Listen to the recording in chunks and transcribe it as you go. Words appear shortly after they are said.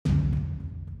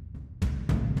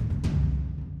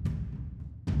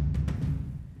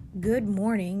Good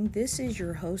morning. This is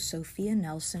your host, Sophia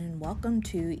Nelson, and welcome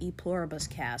to E Pluribus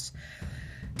Cast.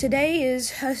 Today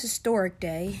is a historic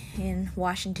day in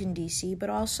Washington, D.C.,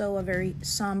 but also a very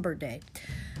somber day.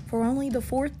 For only the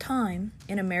fourth time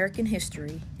in American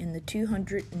history, in the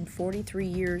 243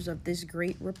 years of this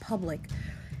great republic,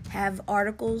 have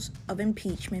articles of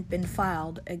impeachment been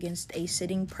filed against a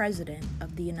sitting president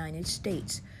of the United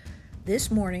States.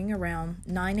 This morning, around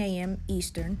 9 a.m.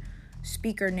 Eastern,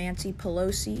 Speaker Nancy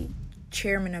Pelosi,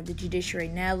 Chairman of the Judiciary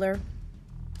Nadler,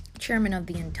 Chairman of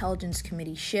the Intelligence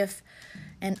Committee Schiff,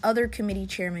 and other committee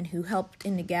chairmen who helped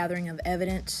in the gathering of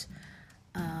evidence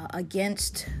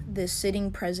against the sitting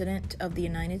president of the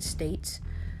United States,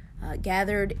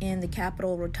 gathered in the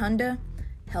Capitol Rotunda,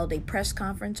 held a press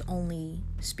conference. Only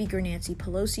Speaker Nancy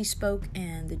Pelosi spoke,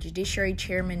 and the Judiciary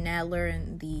Chairman Nadler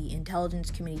and the Intelligence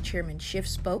Committee Chairman Schiff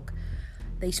spoke.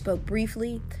 They spoke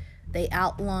briefly. They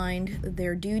outlined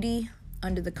their duty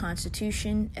under the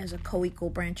Constitution as a co-equal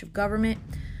branch of government.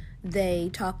 They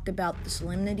talked about the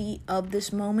solemnity of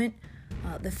this moment,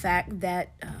 the fact that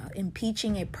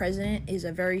impeaching a president is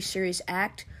a very serious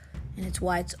act, and it's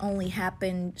why it's only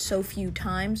happened so few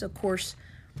times. Of course,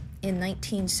 in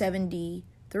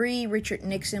 1973, Richard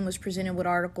Nixon was presented with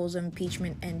articles of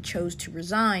impeachment and chose to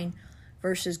resign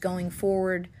versus going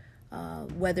forward,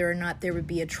 whether or not there would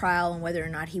be a trial and whether or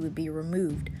not he would be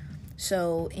removed.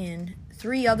 So in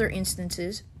three other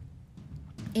instances,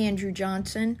 Andrew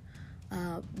Johnson,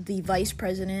 the vice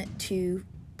president to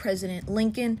President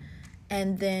Lincoln,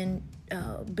 and then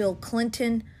Bill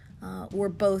Clinton were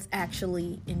both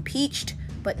actually impeached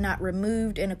but not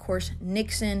removed. And of course,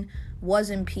 Nixon was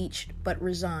impeached but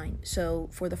resigned. So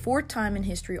for the fourth time in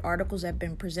history, articles have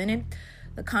been presented.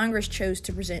 The Congress chose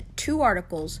to present two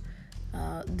articles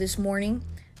this morning.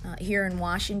 Here in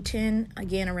Washington,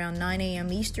 again around 9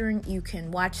 a.m. Eastern. You can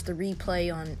watch the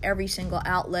replay on every single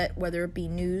outlet, whether it be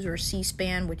news or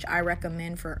C-SPAN, which I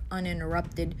recommend for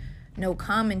uninterrupted, no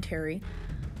commentary.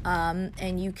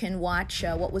 And you can watch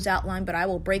what was outlined, but I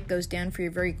will break those down for you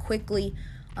very quickly.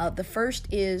 The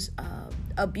first is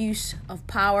abuse of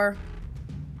power,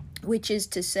 which is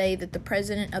to say that the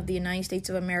President of the United States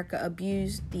of America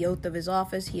abused the oath of his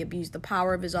office. He abused the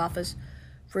power of his office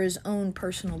for his own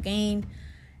personal gain.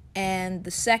 And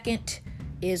the second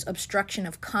is obstruction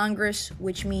of Congress,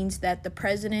 which means that the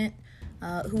president,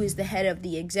 who is the head of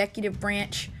the executive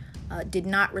branch, did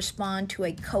not respond to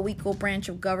a co-equal branch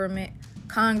of government,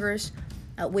 Congress,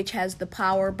 which has the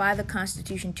power by the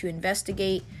Constitution to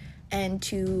investigate and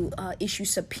to issue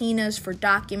subpoenas for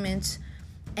documents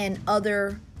and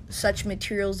other such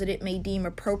materials that it may deem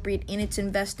appropriate in its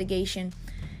investigation.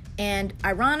 And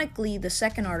ironically, the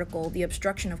second article, the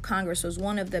obstruction of Congress, was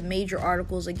one of the major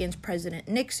articles against President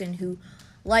Nixon, who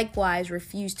likewise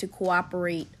refused to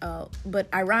cooperate,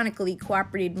 but ironically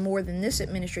cooperated more than this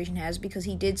administration has, because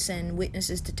he did send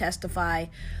witnesses to testify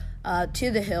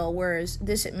to the Hill, whereas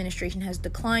this administration has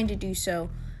declined to do so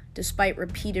despite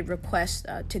repeated requests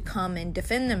to come and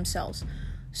defend themselves.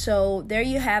 So there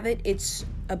you have it. It's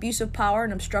abuse of power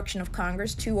and obstruction of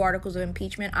Congress, two articles of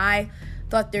impeachment. I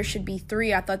thought there should be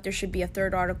three. I thought there should be a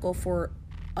third article for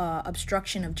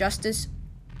obstruction of justice,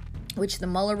 which the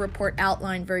Mueller report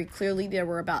outlined very clearly. There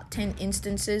were about 10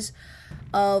 instances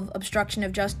of obstruction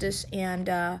of justice, and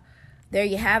there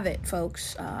you have it,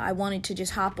 folks. I wanted to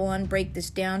just hop on, break this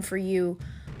down for you,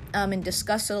 and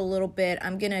discuss it a little bit.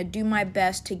 I'm going to do my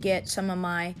best to get some of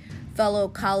my fellow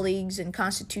colleagues and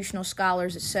constitutional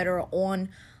scholars, etc., on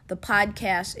the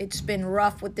podcast. It's been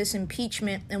rough with this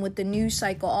impeachment and with the news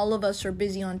cycle. All of us are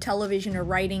busy on television or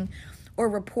writing or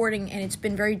reporting, and it's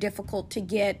been very difficult to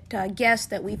get guests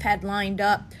that we've had lined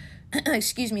up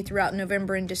throughout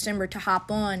November and December to hop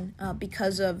on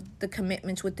because of the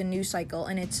commitments with the news cycle,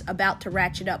 and it's about to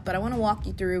ratchet up. But I want to walk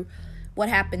you through what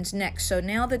happens next. So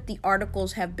now that the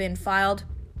articles have been filed,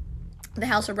 the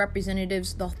House of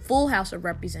Representatives, the full House of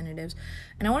Representatives.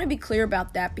 And I want to be clear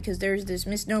about that, because there's this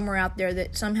misnomer out there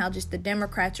that somehow just the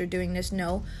Democrats are doing this.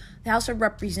 No, the House of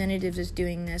Representatives is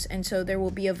doing this. And so there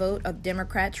will be a vote of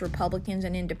Democrats, Republicans,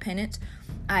 and independents.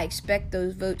 I expect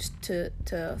those votes to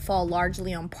fall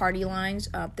largely on party lines.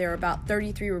 There are about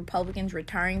 33 Republicans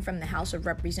retiring from the House of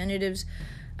Representatives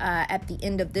at the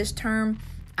end of this term.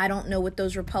 I don't know what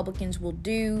those Republicans will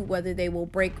do, whether they will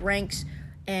break ranks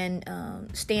and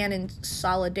stand in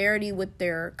solidarity with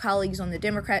their colleagues on the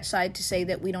Democrat side to say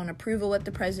that we don't approve of what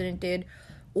the president did,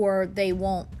 or they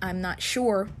won't. I'm not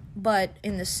sure. But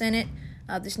in the Senate,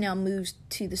 this now moves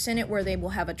to the Senate, where they will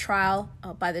have a trial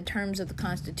by the terms of the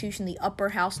Constitution. The upper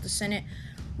house, the Senate,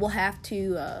 will have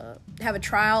to have a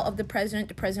trial of the president.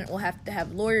 The president will have to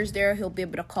have lawyers there. He'll be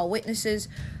able to call witnesses.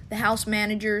 The House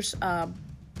managers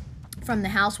from the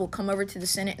House will come over to the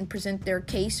Senate and present their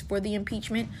case for the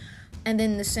impeachment. And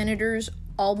then the senators,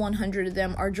 all 100 of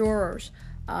them, are jurors.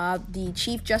 The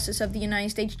Chief Justice of the United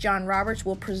States, John Roberts,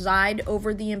 will preside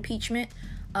over the impeachment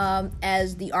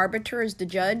as the arbiter, as the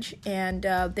judge. And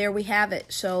there we have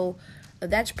it. So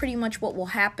that's pretty much what will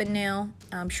happen now.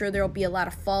 I'm sure there will be a lot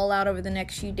of fallout over the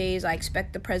next few days. I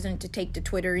expect the president to take to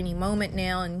Twitter any moment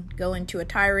now and go into a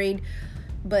tirade.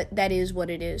 But that is what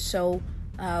it is. So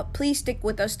please stick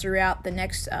with us throughout the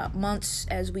next months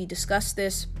as we discuss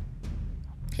this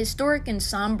historic and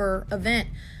somber event.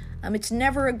 It's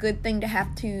never a good thing to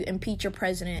have to impeach a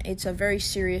president. It's a very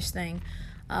serious thing.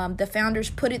 The founders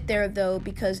put it there, though,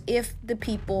 because if the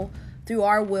people, through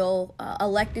our will,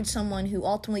 elected someone who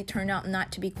ultimately turned out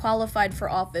not to be qualified for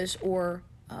office or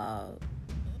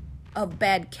of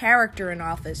bad character in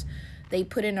office, they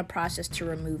put in a process to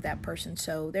remove that person.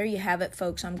 So there you have it,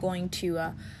 folks. I'm going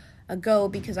to go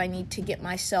because I need to get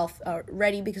myself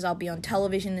ready because I'll be on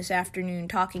television this afternoon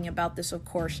talking about this, of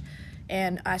course,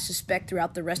 and I suspect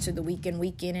throughout the rest of the week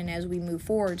in and as we move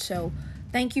forward. So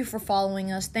thank you for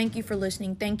following us. Thank you for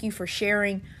listening. Thank you for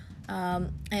sharing.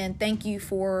 And thank you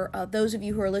for those of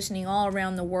you who are listening all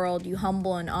around the world. You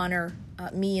humble and honor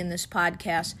me in this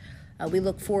podcast. We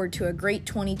look forward to a great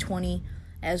 2020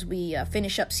 as we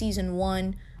finish up season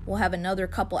 1. We'll have another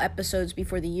couple episodes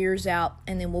before the year's out,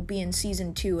 and then we'll be in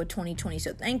season 2 of 2020.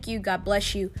 So thank you, God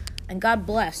bless you, and God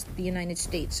bless the United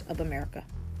States of America.